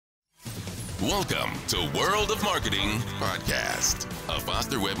Welcome to World of Marketing Podcast, a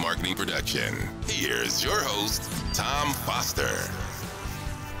Foster Web Marketing production. Here's your host, Tom Foster.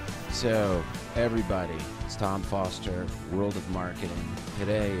 So, everybody, it's Tom Foster, World of Marketing.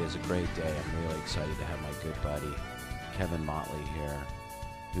 Today is a great day. I'm really excited to have my good buddy, Kevin Mottley here,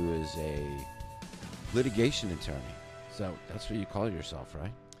 who is a litigation attorney. So, that's what you call yourself,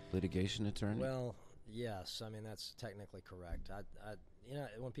 right? Litigation attorney? Well, yes. I mean, that's technically correct.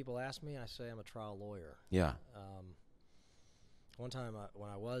 When people ask me, I say I'm a trial lawyer. Yeah. One time when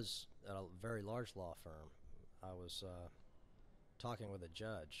I was at a very large law firm, I was talking with a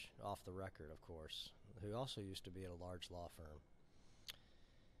judge, off the record, of course, who also used to be at a large law firm.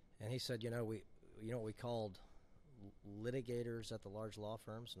 And he said, you know what we called litigators at the large law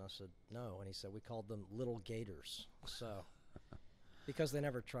firms? And I said, no. And he said, we called them little gators. So, because they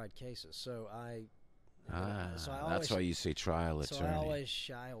never tried cases. So that's why you say trial attorney. So I always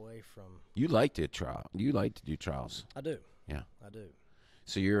shy away from. You like to trial. You like to do trials. I do. Yeah. I do.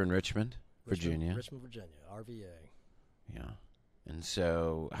 So you're in Richmond, Virginia. Richmond, Virginia, RVA. Yeah. And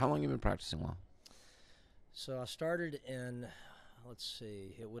so, how long have you been practicing law? So I started in,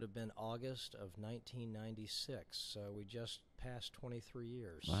 it would have been August of 1996. So we just passed 23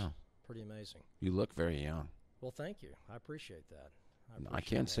 years. Wow. Pretty amazing. You look very young. Well, thank you. I appreciate that. I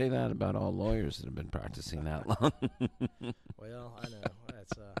can't say that about all lawyers that have been practicing that long. Well, I know.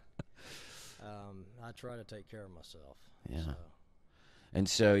 That's I try to take care of myself. Yeah. So. And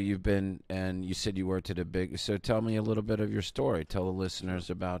so you've been, and you said you worked at a big, so tell me a little bit of your story. Tell the listeners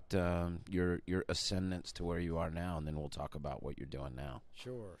about your ascendance to where you are now, and then we'll talk about what you're doing now.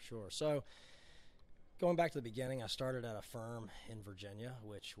 Sure. So going back to the beginning, I started at a firm in Virginia,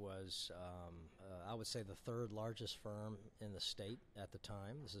 which was, I would say, the third largest firm in the state at the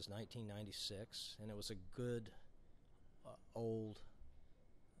time. This is 1996, and it was a good, old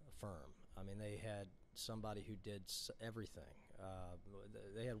firm. I mean, they had somebody who did everything.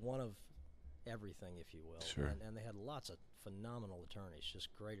 They had one of everything, if you will. Sure. And they had lots of phenomenal attorneys,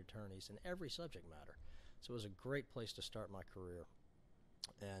 just great attorneys in every subject matter. So it was a great place to start my career.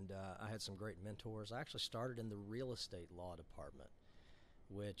 And I had some great mentors. I actually started in the real estate law department,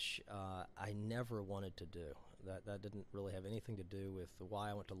 which I never wanted to do. That didn't really have anything to do with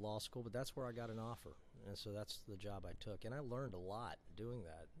why I went to law school, but that's where I got an offer. And so that's the job I took. And I learned a lot doing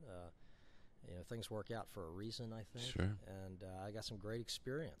that. Things work out for a reason, I think. Sure. And I got some great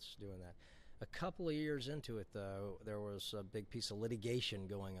experience doing that. A couple of years into it, though, there was a big piece of litigation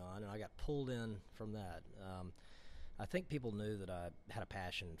going on, and I got pulled in from that. I think people knew that I had a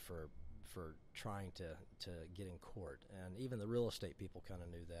passion for trying to get in court, and even the real estate people kind of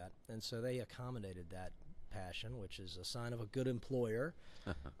knew that. And so they accommodated that passion, which is a sign of a good employer.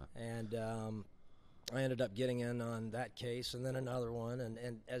 And I ended up getting in on that case and then another one.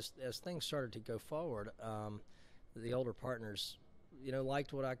 And as things started to go forward, the older partners,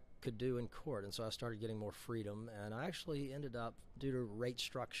 liked what I could do in court. And so I started getting more freedom. And I actually ended up, due to rate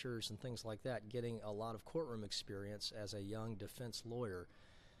structures and things like that, getting a lot of courtroom experience as a young defense lawyer,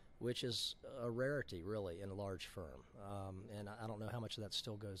 which is a rarity, really, in a large firm. And I don't know how much of that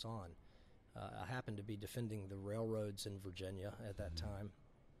still goes on. I happened to be defending the railroads in Virginia at that time.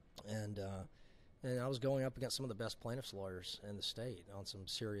 And I was going up against some of the best plaintiffs' lawyers in the state on some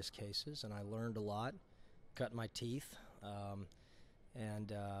serious cases, and I learned a lot, cut my teeth,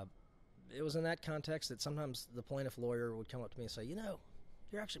 and it was in that context that sometimes the plaintiff lawyer would come up to me and say,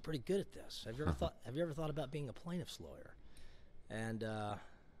 you're actually pretty good at this. Have you ever thought about being a plaintiff's lawyer? And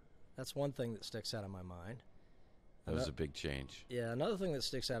that's one thing that sticks out of my mind. That was a big change. Yeah, another thing that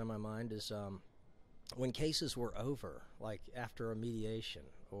sticks out of my mind is when cases were over, like after a mediation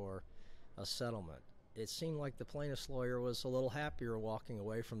or a settlement, it seemed like the plaintiff's lawyer was a little happier walking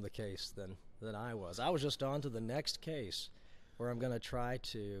away from the case than I was. I was just on to the next case where I'm going to try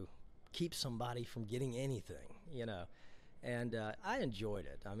to keep somebody from getting anything, and I enjoyed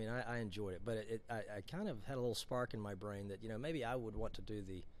it. I mean, I enjoyed it, but I kind of had a little spark in my brain that, maybe I would want to do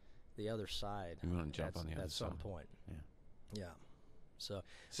the other side. You want to jump on the other side? At some point. Yeah. So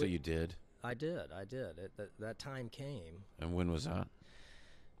you did? I did. That time came. And when was that?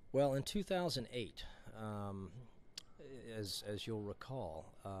 Well, in 2008, as you'll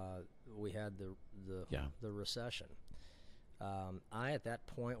recall, we had the recession. I, at that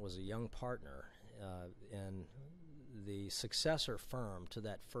point, was a young partner in the successor firm to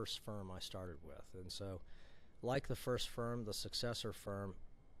that first firm I started with. And so, like the first firm, the successor firm,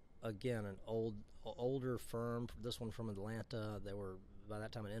 again, an older firm, this one from Atlanta. They were, by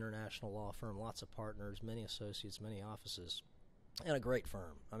that time, an international law firm, lots of partners, many associates, many offices. And a great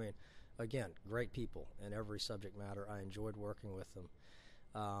firm. I mean, again, great people in every subject matter. I enjoyed working with them.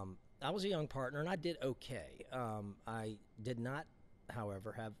 I was a young partner, and I did okay. I did not,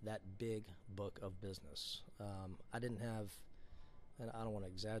 however, have that big book of business. I didn't have, and I don't want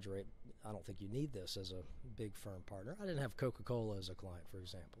to exaggerate, I don't think you need this as a big firm partner. I didn't have Coca-Cola as a client, for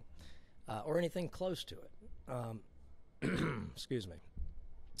example, or anything close to it. Excuse me.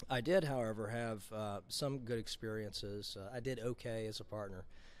 I did, however, have some good experiences. I did okay as a partner,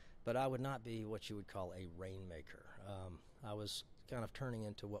 but I would not be what you would call a rainmaker. I was kind of turning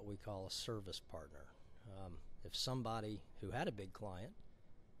into what we call a service partner. If somebody who had a big client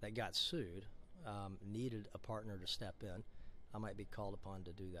that got sued needed a partner to step in, I might be called upon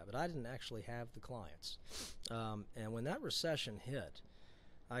to do that. But I didn't actually have the clients. And when that recession hit,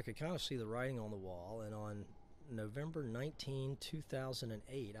 I could kind of see the writing on the wall. And on November 19,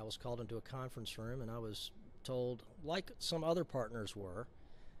 2008, I was called into a conference room, and I was told, like some other partners were,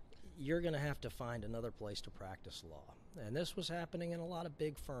 you're going to have to find another place to practice law. And this was happening in a lot of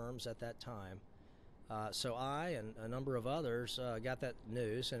big firms at that time. So I and a number of others got that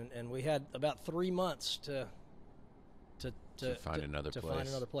news, and we had about 3 months to find another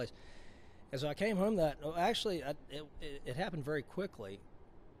place. And so I came home it happened very quickly.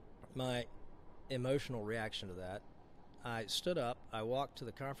 My emotional reaction to that, I stood up, I walked to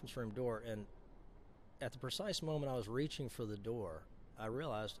the conference room door, and at the precise moment I was reaching for the door, I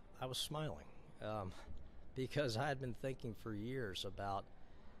realized I was smiling because I had been thinking for years about,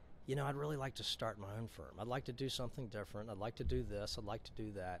 I'd really like to start my own firm. I'd like to do something different. I'd like to do this. I'd like to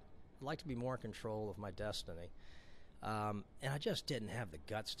do that. I'd like to be more in control of my destiny. And I just didn't have the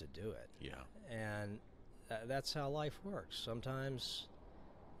guts to do it. Yeah. And that's how life works. Sometimes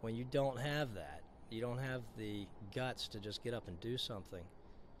when you don't have that, you don't have the guts to just get up and do something,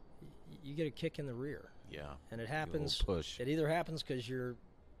 you get a kick in the rear. Yeah. And it happens. Push. It either happens because your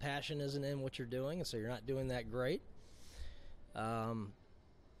passion isn't in what you're doing, and so you're not doing that great,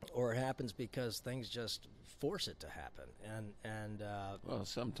 or it happens because things just force it to happen. And well,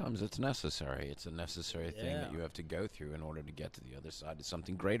 sometimes it's necessary. It's a necessary thing that you have to go through in order to get to the other side of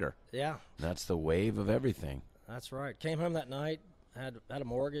something greater. Yeah. That's the wave of everything. That's right. Came home that night, had a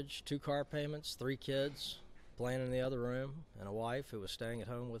mortgage, 2 car payments, 3 kids playing in the other room, and a wife who was staying at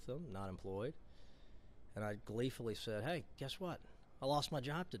home with them, not employed. And I gleefully said, hey, guess what? I lost my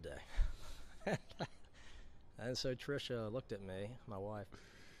job today. And so Tricia looked at me, my wife,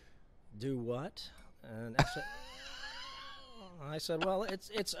 do what? And I said, well,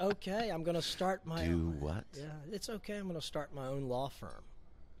 it's okay. I'm going to start my Do what? Yeah, it's okay. I'm going to start my own law firm.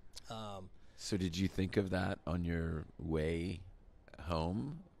 So did you think of that on your way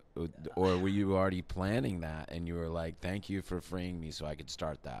home? Or were you already planning that and you were like, thank you for freeing me so I could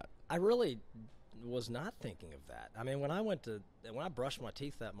start that? I really was not thinking of that. I mean, when I brushed my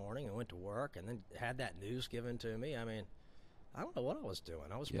teeth that morning and went to work and then had that news given to me, I mean, I don't know what I was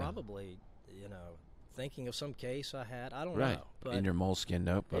doing. I was probably, thinking of some case I had. I don't know. But in your moleskin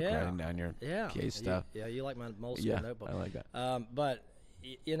notebook, writing down your case stuff. You like my moleskin notebook. I like that. But,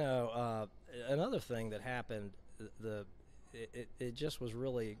 another thing that happened, it just was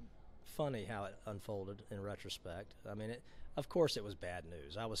really funny how it unfolded in retrospect. I mean, of course it was bad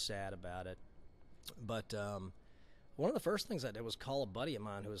news. I was sad about it. But one of the first things I did was call a buddy of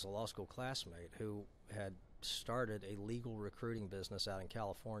mine who was a law school classmate who had started a legal recruiting business out in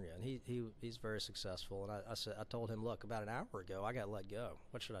California, and he's very successful. And I told him, look, about an hour ago I got let go.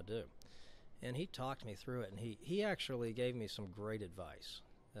 What should I do? And he talked me through it, and he actually gave me some great advice.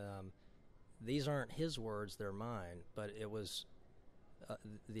 These aren't his words, they're mine, but it was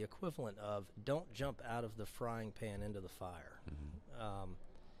the equivalent of don't jump out of the frying pan into the fire. Mm-hmm.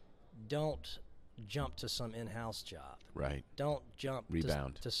 Don't jump to some in-house job. Right. Don't jump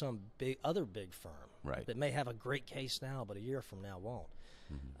to some other big firm. Right. That may have a great case now, but a year from now won't.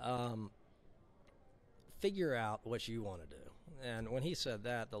 Mm-hmm. Figure out what you want to do. And when he said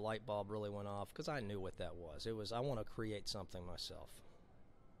that, the light bulb really went off because I knew what that was. It was, I want to create something myself.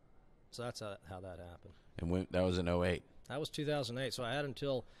 So that's how that happened. And that was in 2008? That was 2008. So I had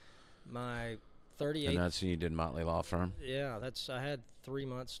until my 38th. And that's when you did Mottley Law Firm? Yeah, I had 3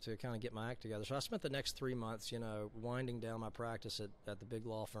 months to kind of get my act together. So I spent the next 3 months, winding down my practice at the big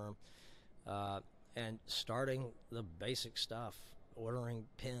law firm and starting the basic stuff, ordering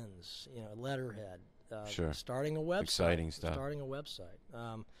pens, letterhead, starting a website. Exciting stuff. Starting a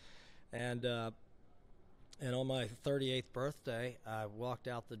website. And on my 38th birthday, I walked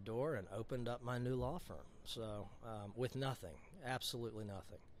out the door and opened up my new law firm. So with nothing, absolutely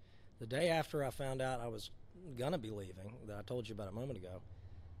nothing. The day after I found out I was going to be leaving, that I told you about a moment ago,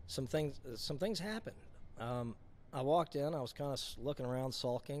 some things happened. I walked in, I was kind of looking around,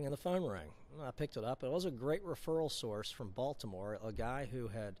 sulking, and the phone rang. I picked it up. It was a great referral source from Baltimore, a guy who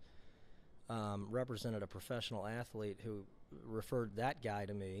had represented a professional athlete who referred that guy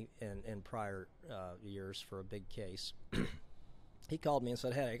to me in prior years for a big case. He called me and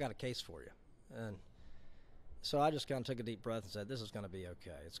said, "Hey, I got a case for you." And so I just kind of took a deep breath and said, "This is going to be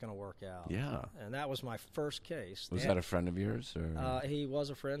okay. It's going to work out." Yeah. And that was my first case. Was that a friend of yours? Or? He was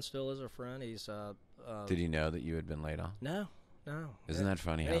a friend, still is a friend. He's. Did he know that you had been laid off? No. Isn't that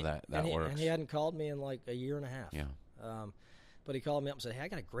funny how that works? And he hadn't called me in like a year and a half. Yeah. But he called me up and said, "Hey, I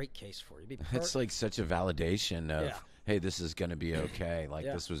got a great case for you." It's like such a validation of, hey, this is going to be okay. Like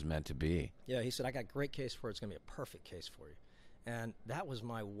this was meant to be. Yeah, he said, "I got a great case for you. It's going to be a perfect case for you." And that was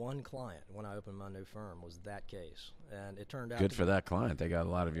my one client when I opened my new firm, was that case. And it turned out good for that client. They got a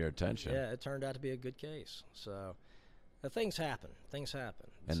lot of your attention. Yeah, it turned out to be a good case. So things happen.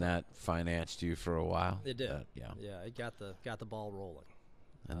 And that financed you for a while? It did. Yeah, it got the ball rolling.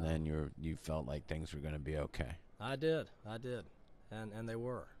 And then you felt like things were going to be okay. I did. And they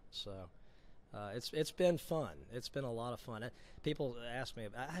were. So it's been fun. It's been a lot of fun. People ask me.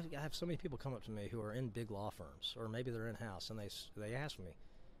 I have so many people come up to me who are in big law firms, or maybe they're in house, and they ask me,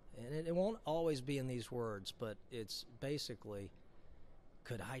 and it won't always be in these words, but it's basically,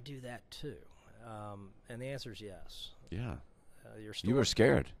 could I do that too? And the answer is yes. Yeah. Your you were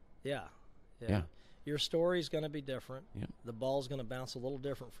scared. Yeah. Your story's going to be different. Yep. The ball's going to bounce a little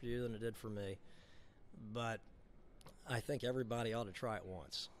different for you than it did for me, but I think everybody ought to try it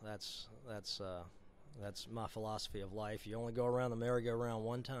once. That's my philosophy of life. You only go around the merry-go-round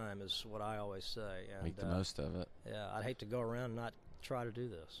one time, is what I always say. And, make the most of it. Yeah, I'd hate to go around and not try to do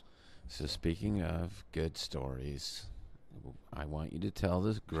this. So speaking of good stories, I want you to tell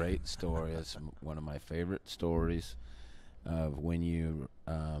this great story. It's one of my favorite stories of when you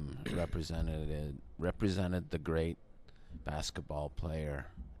represented the great basketball player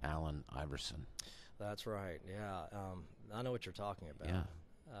Allen Iverson. That's right. Yeah, I know what you're talking about.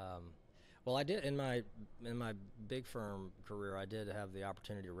 Yeah. Well, I did in my big firm career. I did have the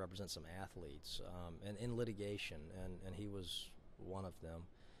opportunity to represent some athletes, and in litigation, and he was one of them.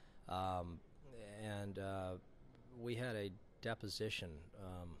 We had a deposition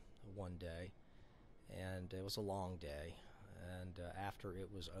one day, and it was a long day. And after it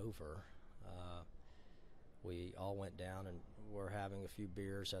was over, we all went down and were having a few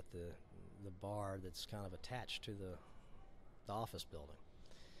beers at the bar that's kind of attached to the office building.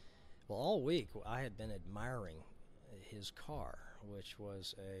 Well, all week I had been admiring his car, which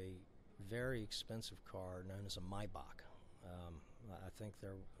was a very expensive car known as a Maybach. I think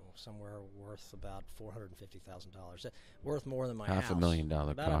they're somewhere worth about $450,000. Worth more than my house.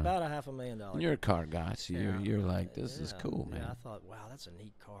 $500,000 car. About $500,000. And you're a car guy, so you're like, this is cool, man. Yeah, I thought, wow, that's a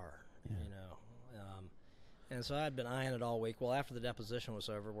neat car, you know. And so I had been eyeing it all week. Well, after the deposition was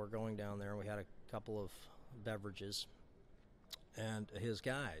over, we're going down there, and we had a couple of beverages, and his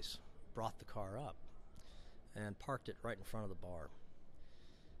guys brought the car up and parked it right in front of the bar.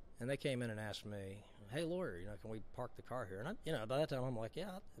 And they came in and asked me, "Hey, lawyer, can we park the car here?" And by that time I'm like,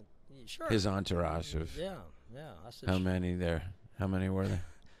 "Yeah, sure." His entourage of yeah. I said, how many there? How many were there?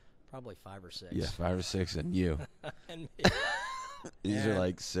 Probably 5 or 6. Yeah, 5 or 6, and you. And me. These are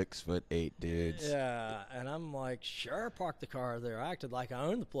like 6'8" dudes. Yeah, and I'm like, "Sure, park the car there." I acted like I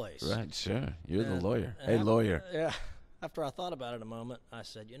owned the place. Right, sure. You're the lawyer. And Hey, lawyer. Yeah. After I thought about it a moment, I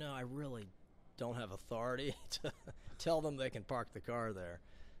said, I really don't have authority to tell them they can park the car there.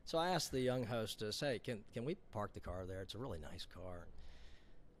 So I asked the young hostess, "Hey, can we park the car there? It's a really nice car."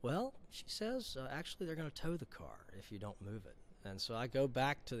 Well, she says, actually, they're going to tow the car if you don't move it. And so I go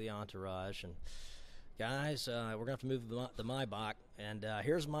back to the entourage and, guys, we're going to have to move the Maybach, and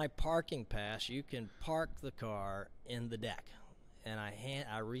here's my parking pass. You can park the car in the deck. And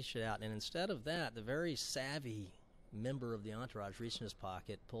I reached it out, and instead of that, the very savvy member of the entourage reached in his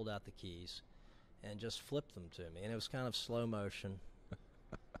pocket, pulled out the keys, and just flipped them to me. And it was kind of slow motion.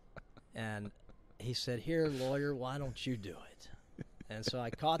 And he said, "Here, lawyer, why don't you do it?" And so I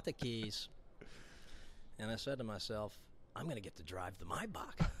caught the keys, and I said to myself, I'm going to get to drive the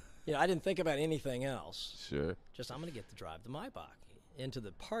Maybach. I didn't think about anything else. Sure. Just, I'm going to get to drive the Maybach into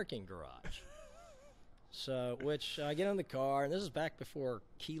the parking garage. So, which I get in the car, and this is back before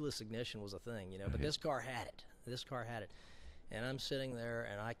keyless ignition was a thing, but this car had it. And I'm sitting there,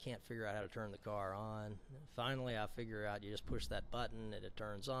 and I can't figure out how to turn the car on. Finally, I figure out you just push that button, and it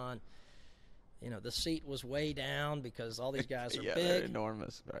turns on. The seat was way down because all these guys are yeah, big. they're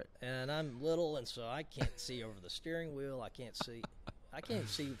enormous, right? And I'm little, and so I can't see over the steering wheel. I can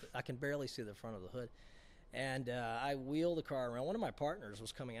barely see the front of the hood. And I wheel the car around. One of my partners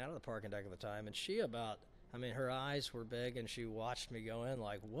was coming out of the parking deck at the time, and she about I mean, her eyes were big, and she watched me go in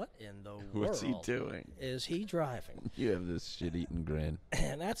like, what in the What's world he doing? is he driving? You have this shit-eating grin.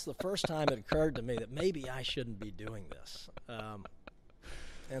 And that's the first time it occurred to me that maybe I shouldn't be doing this.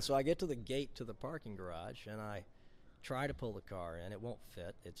 And so I get to the gate to the parking garage, and I try to pull the car in. It won't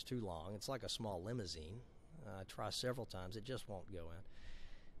fit. It's too long. It's like a small limousine. I try several times. It just won't go in.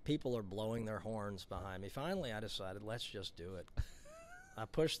 People are blowing their horns behind me. Finally, I decided, let's just do it. I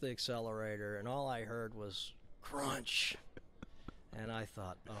pushed the accelerator, and all I heard was crunch. And I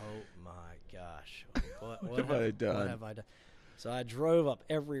thought, oh, my gosh. What have I done? What have I done? So I drove up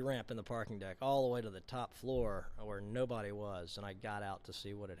every ramp in the parking deck all the way to the top floor where nobody was, and I got out to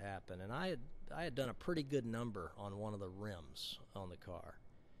see what had happened. And I had done a pretty good number on one of the rims on the car.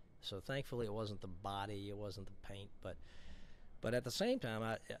 So thankfully it wasn't the body, it wasn't the paint, but at the same time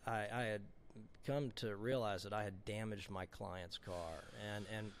I had come to realize that I had damaged my client's car.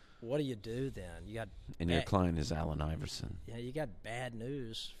 And what do you do then? Your client is Allen Iverson. Yeah, you got bad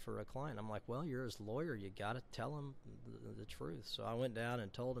news for a client. I'm like, well, you're his lawyer. You got to tell him the truth. So I went down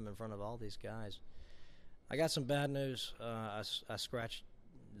and told him in front of all these guys, I got some bad news. I scratched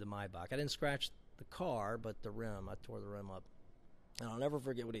the Maybach. I didn't scratch the car, but the rim. I tore the rim up. And I'll never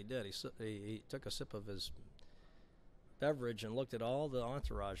forget what he did. He took a sip of his beverage and looked at all the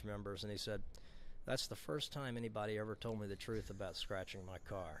entourage members, and he said, that's the first time anybody ever told me the truth about scratching my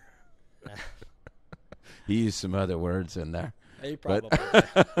car. He used some other words in there. He probably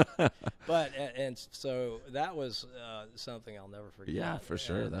did. But and so that was something I'll never forget. Yeah, for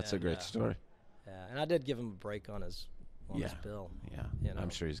sure. That's a great story. Yeah, and I did give him a break on his bill. Yeah, you know.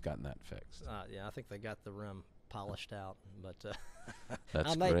 I'm sure he's gotten that fixed. Yeah, I think they got the rim polished out, but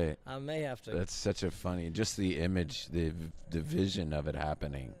that's great. I may have to. That's such a funny, just the image, the vision of it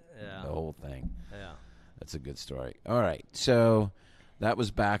happening, the whole thing. Yeah, that's a good story. All right, so that was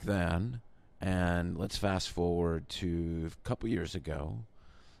back then, and let's fast forward to a couple years ago,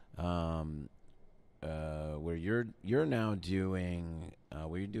 where you're now doing,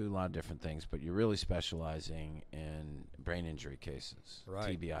 where you do a lot of different things, but you're really specializing in brain injury cases,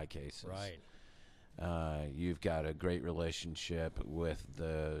 right. TBI cases, right. You've got a great relationship with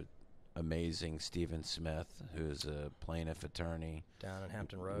the amazing Stephen Smith, who's a plaintiff attorney down in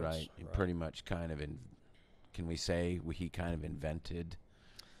Hampton Roads. Right. He pretty much kind of, can we say he kind of invented?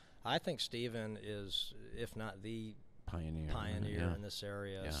 I think Stephen is, if not the pioneer in this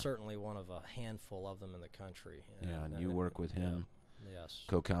area, certainly one of a handful of them in the country. And you work with him. Yes.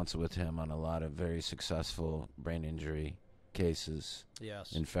 Co-counsel with him on a lot of very successful brain injury cases.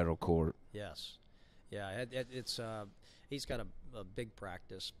 Yes. In federal court. Yes. Yeah, it's he's got a big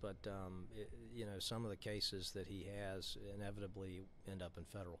practice, but some of the cases that he has inevitably end up in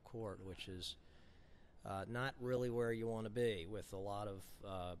federal court, which is not really where you want to be with a lot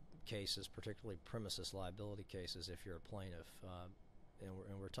of cases, particularly premises liability cases if you're a plaintiff.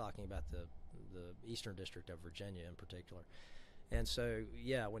 And we're talking about the Eastern District of Virginia in particular. And so,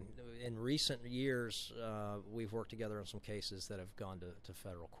 when in recent years, we've worked together on some cases that have gone to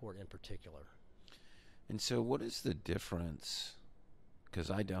federal court in particular. And so what is the difference?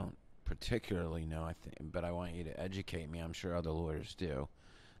 Because I don't particularly know, but I want you to educate me. I'm sure other lawyers do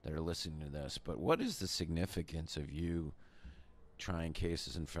that are listening to this. But what is the significance of you trying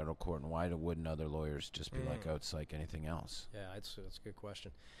cases in federal court, and why wouldn't other lawyers just be like, oh, it's like anything else? Yeah, it's a good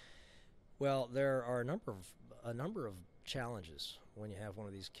question. Well, there are a number of challenges when you have one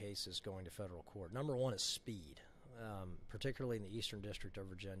of these cases going to federal court. Number one is speed, particularly in the Eastern District of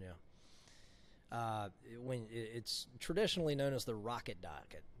Virginia. When it's traditionally known as the rocket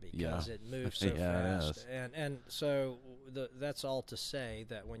docket because it moves so fast, and so that's all to say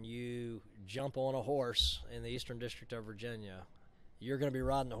that when you jump on a horse in the Eastern District of Virginia, you're going to be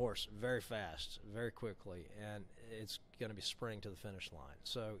riding the horse very fast, very quickly, and it's going to be sprinting to the finish line.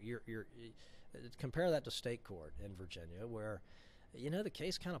 So you're compare that to state court in Virginia, where the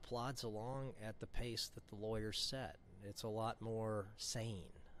case kind of plods along at the pace that the lawyers set. It's a lot more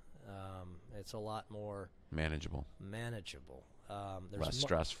sane. It's a lot more manageable. Less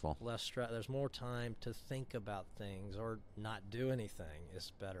stressful. There's more time to think about things or not do anything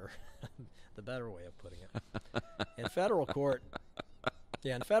is better. The better way of putting it. In federal court,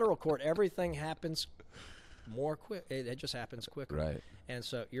 everything happens more quick. It just happens quicker. Right. And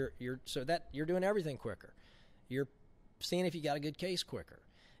so you're doing everything quicker. You're seeing if you got a good case quicker.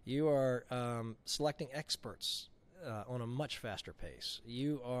 You are selecting experts on a much faster pace.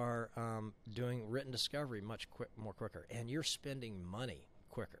 You are doing written discovery more quicker, and you're spending money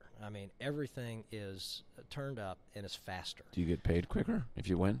quicker. I mean, everything is turned up and it's faster. Do you get paid quicker if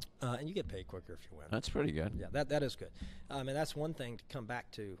you win? And you get paid quicker if you win. That's pretty good. Yeah, that is good. And that's one thing to come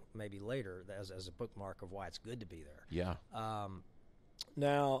back to maybe later as a bookmark of why it's good to be there. Yeah.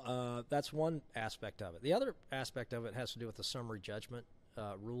 Now, that's one aspect of it. The other aspect of it has to do with the summary judgment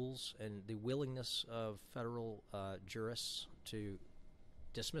rules and the willingness of federal jurists to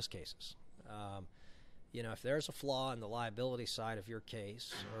dismiss cases. If there's a flaw in the liability side of your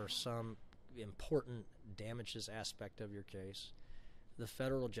case or some important damages aspect of your case, the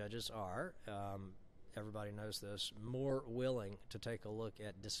federal judges are, everybody knows this, more willing to take a look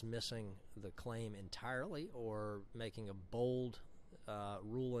at dismissing the claim entirely or making a bold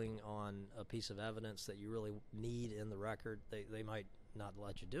ruling on a piece of evidence that you really need in the record. They might not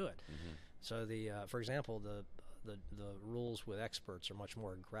let you do it. Mm-hmm. So for example, the rules with experts are much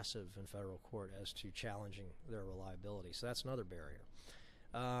more aggressive in federal court as to challenging their reliability. So that's another barrier.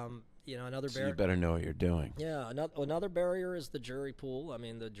 Another barrier. You better know what you're doing. Yeah, another barrier is the jury pool. I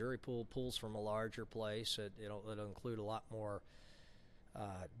mean, the jury pool pulls from a larger place. It'll include a lot more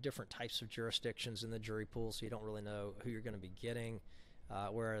different types of jurisdictions in the jury pool, so you don't really know who you're going to be getting.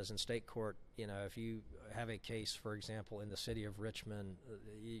 Whereas in state court, if you have a case, for example, in the city of Richmond,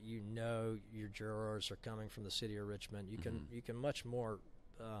 you know your jurors are coming from the city of Richmond. You can much more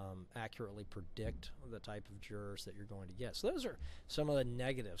accurately predict the type of jurors that you're going to get. So those are some of the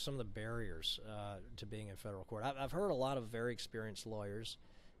negatives, some of the barriers to being in federal court. I've heard a lot of very experienced lawyers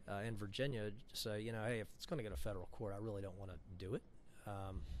in Virginia say, hey, if it's going to go to federal court, I really don't want to do it.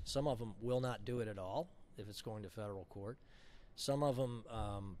 Some of them will not do it at all if it's going to federal court. Some of them,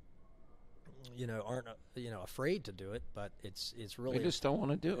 aren't afraid to do it, but it's really they just don't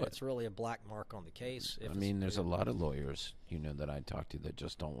want to do it. It's really a black mark on the case. There's a lot of lawyers that I talk to that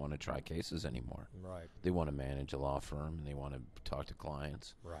just don't want to try cases anymore. Right. They want to manage a law firm and they want to talk to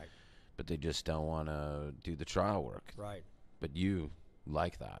clients. Right. But they just don't want to do the trial work. Right. But you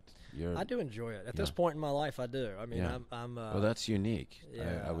like that. I do enjoy it. At this point in my life, I do. I mean, I'm well, that's unique.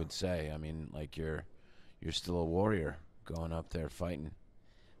 Yeah. I would say. I mean, like you're still a warrior going up there fighting.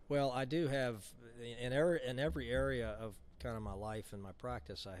 Well, I do have in every area of kind of my life and my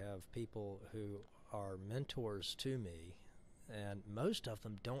practice, I have people who are mentors to me, and most of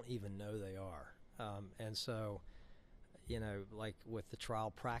them don't even know they are. And so, like with the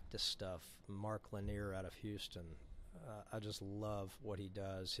trial practice stuff, Mark Lanier out of Houston, I just love what he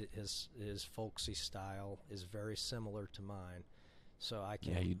does. His folksy style is very similar to mine, so I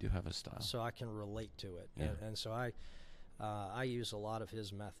can. Yeah, you do have a style. So I can relate to it, yeah. and so I use a lot of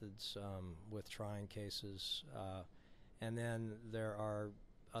his methods with trying cases, and then there are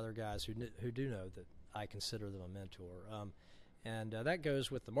other guys who do know that I consider them a mentor, and that goes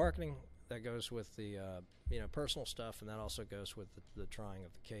with the marketing, that goes with the personal stuff, and that also goes with the trying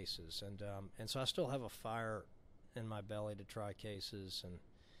of the cases, and so I still have a fire in my belly to try cases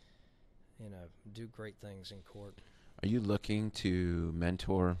and do great things in court. Are you looking to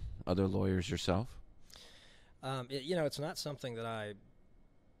mentor other lawyers yourself? It's not something that I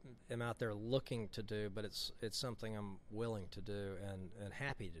am out there looking to do, but it's something I'm willing to do and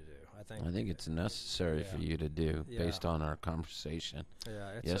happy to do. I think it's necessary for you to do based on our conversation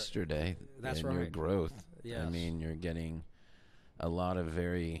yesterday and your growth. Yes. I mean, you're getting a lot of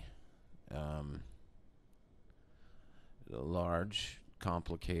very large,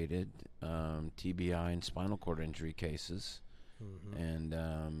 complicated TBI and spinal cord injury cases, and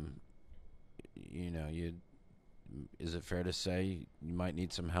is it fair to say you might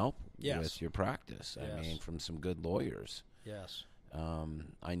need some help with your practice? Yes. I mean, from some good lawyers. Yes.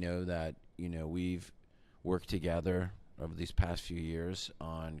 I know that we've worked together over these past few years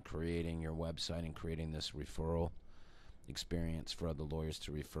on creating your website and creating this referral experience for other lawyers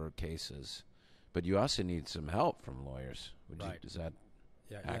to refer cases. But you also need some help from lawyers. Is that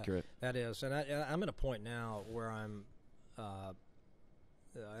accurate? Yeah, that is. And I'm at a point now where I'm,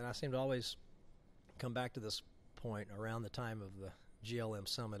 and I seem to always come back to this point around the time of the GLM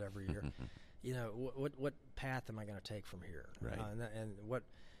Summit every year. What path am I going to take from here? Right. And what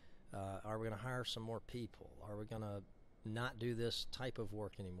are we going to hire some more people? Are we going to not do this type of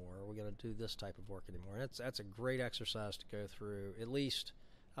work anymore? Are we going to do this type of work anymore? And that's a great exercise to go through, at least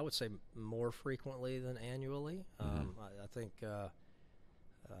I would say more frequently than annually. I think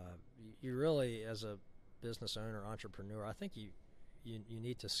you really, as a business owner, entrepreneur, I think you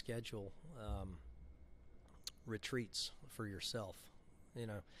need to schedule retreats for yourself.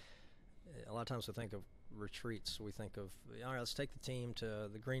 A lot of times we think of retreats, we think of, all right, let's take the team to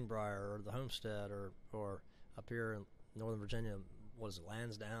the Greenbrier or the Homestead or up here in Northern Virginia, what is it,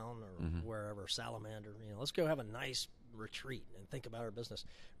 Lansdowne or wherever, Salamander. Let's go have a nice retreat and think about our business.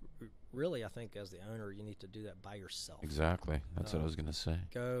 Really, I think as the owner, you need to do that by yourself. Exactly. That's what I was going to say.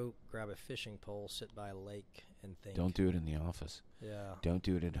 Go grab a fishing pole, sit by a lake, and think. Don't do it in the office. Yeah. Don't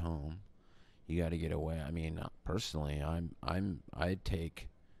do it at home. You got to get away. I mean, personally, I take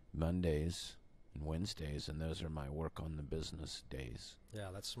Mondays and Wednesdays, and those are my work on the business days. Yeah,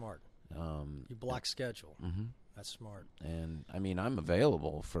 that's smart. You block schedule. Mm-hmm. That's smart. And I mean, I'm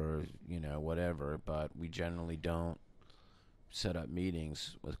available for whatever, but we generally don't set up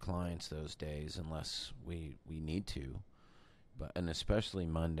meetings with clients those days unless we need to. And especially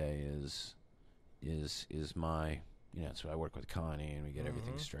Monday is my so I work with Connie and we get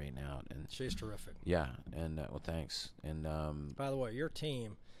everything straightened out, and she's terrific. Yeah, and well, thanks. And by the way, your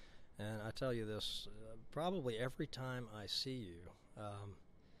team, and I tell you this, probably every time I see you,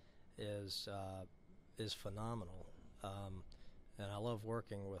 is phenomenal, and I love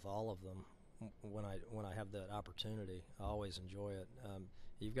working with all of them. When I have that opportunity, I always enjoy it.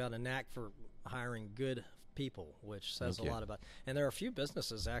 You've got a knack for hiring good people, which says a lot about. And there are a few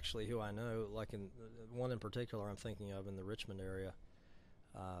businesses actually who I know, like in one in particular I'm thinking of in the Richmond area.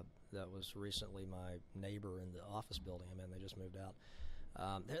 That was recently my neighbor in the office building I'm in. They just moved out.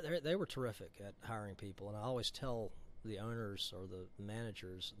 They were terrific at hiring people, and I always tell the owners or the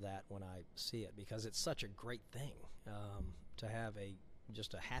managers that when I see it, because it's such a great thing to have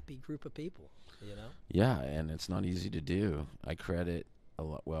just a happy group of people, Yeah, and it's not easy to do. I credit a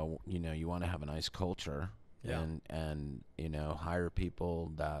lot. Well, you want to have a nice culture, and hire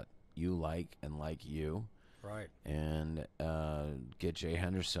people that you like and like you, right? And get Jay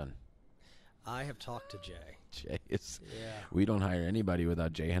Henderson. I have talked to Jay. Jay is. Yeah. We don't hire anybody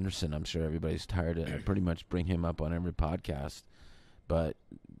without Jay Henderson. I'm sure everybody's tired of it. I pretty much bring him up on every podcast, but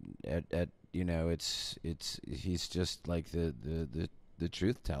it's he's just like the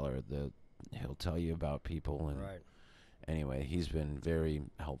truth teller. He'll tell you about people, and right. Anyway, he's been very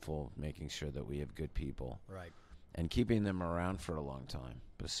helpful making sure that we have good people, right, and keeping them around for a long time.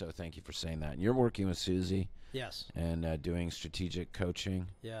 But so thank you for saying that. And you're working with Susie, yes, and doing strategic coaching.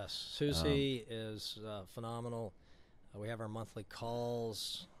 Yes, Susie is phenomenal. We have our monthly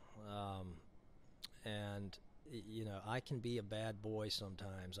calls, and I can be a bad boy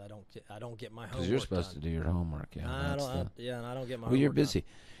sometimes. I don't get my homework. Because you're supposed to do your homework, yeah. And I don't get my. Well, you're busy.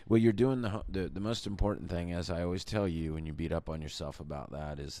 Well, you're doing the most important thing, as I always tell you when you beat up on yourself about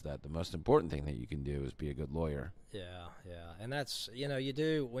that, is that the most important thing that you can do is be a good lawyer. Yeah, and that's you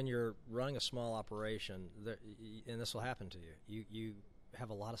do when you're running a small operation, and this will happen to you. You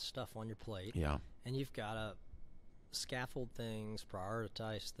have a lot of stuff on your plate. Yeah, and you've got to scaffold things,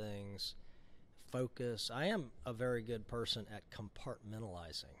 prioritize things. Focus. I am a very good person at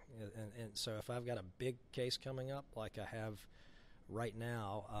compartmentalizing, and so if I've got a big case coming up, like I have right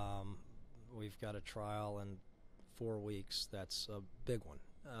now, we've got a trial in 4 weeks. That's a big one.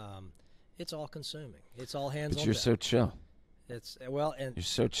 It's all consuming. It's all hands on deck. But you're so chill. And you're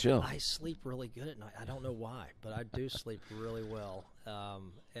so chill. I sleep really good at night. I don't know why, but I do sleep really well,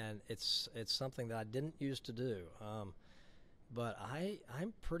 and it's something that I didn't used to do. But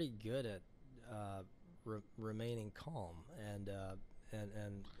I'm pretty good at remaining calm and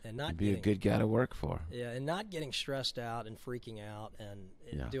not You'd be a good guy to work for. Yeah, and not getting stressed out and freaking out. And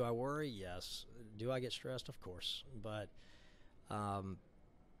do I worry? Yes. Do I get stressed? Of course. But I've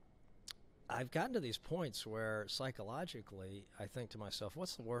gotten to these points where psychologically I think to myself,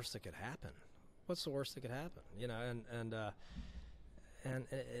 what's the worst that could happen? What's the worst that could happen? And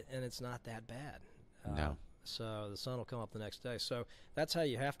it's not that bad. No. So the sun will come up the next day. So that's how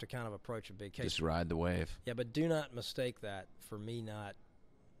you have to kind of approach a big case. Just ride the wave. Yeah, but do not mistake that for me not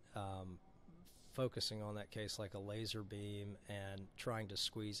focusing on that case like a laser beam and trying to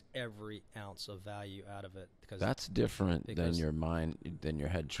squeeze every ounce of value out of it. Because that's different than your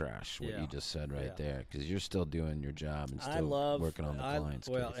head trash, what you just said right there, because you're still doing your job and still working on the client's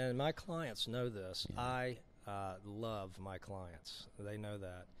case. Well, and my clients know this. Yeah. I love my clients. They know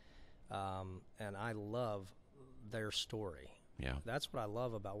that. And I love their story. Yeah. That's what I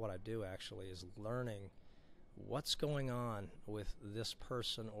love about what I do, actually, is learning what's going on with this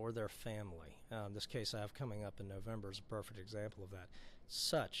person or their family. This case I have coming up in November is a perfect example of that.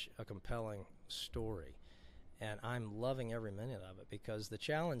 Such a compelling story. And I'm loving every minute of it, because the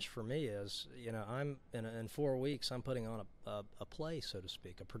challenge for me is, I'm in 4 weeks, I'm putting on a play, so to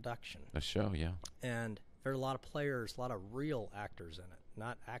speak, a production. A show, yeah. And there are a lot of players, a lot of real actors in it.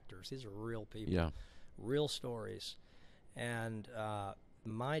 Not actors. These are real people. Yeah. Real stories. And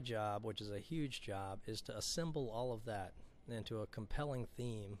my job, which is a huge job, is to assemble all of that into a compelling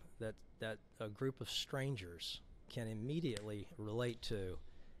theme that a group of strangers can immediately relate to.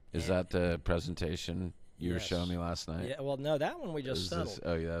 Is that the presentation you were showing me last night? Yeah, well, no, that one we just settled.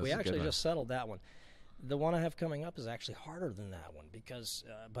 We actually just settled that one. The one I have coming up is actually harder than that one because,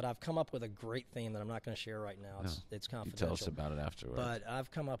 but I've come up with a great theme that I'm not going to share right now. It's confidential. You tell us about it afterwards. But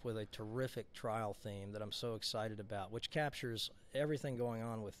I've come up with a terrific trial theme that I'm so excited about, which captures everything going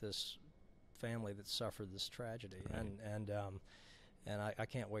on with this family that suffered this tragedy, and I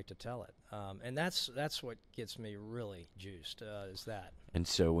can't wait to tell it. And that's what gets me really juiced, is that. And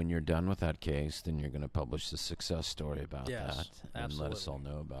so when you're done with that case, then you're going to publish the success story about that and let us all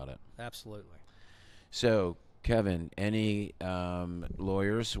know about it. Absolutely. So, Kevin, any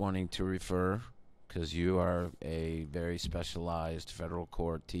lawyers wanting to refer, because you are a very specialized federal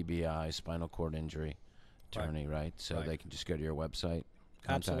court, TBI, spinal cord injury attorney, right? So they can just go to your website,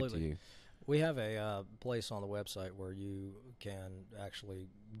 contact you. We have a place on the website where you can actually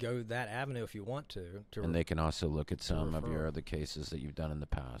go that avenue if you want to. And they can also look at some of your other cases that you've done in the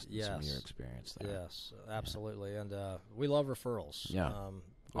past and some of your experience there. Yes, absolutely. And we love referrals. Yeah,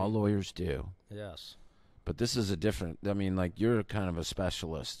 all lawyers do. Yes. But this is a different, I mean, like, you're kind of a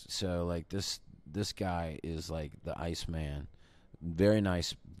specialist. So, like, this guy is like the Iceman. Very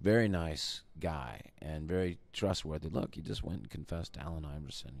nice guy and very trustworthy. Look, he just went and confessed to Alan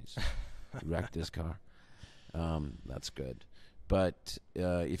Iverson. He wrecked his car. That's good. But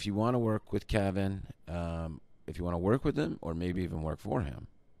if you want to work with Kevin, if you want to work with him or maybe even work for him,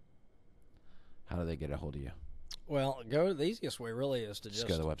 how do they get a hold of you? Well, the easiest way really is to just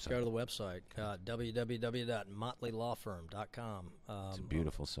go to the website. www.mottleylawfirm.com. It's a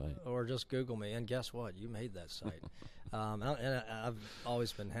beautiful site. Or just Google me, and guess what? You made that site. And I've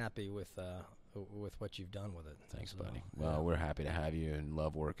always been happy with what you've done with it. Thanks, buddy. Well, we're happy to have you and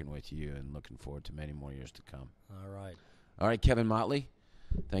love working with you and looking forward to many more years to come. All right. All right, Kevin Mottley,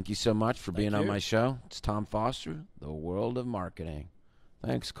 thank you so much for being on my show. It's Tom Foster, The World of Marketing.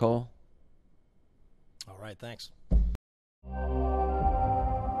 Thanks, Cole. All right, thanks.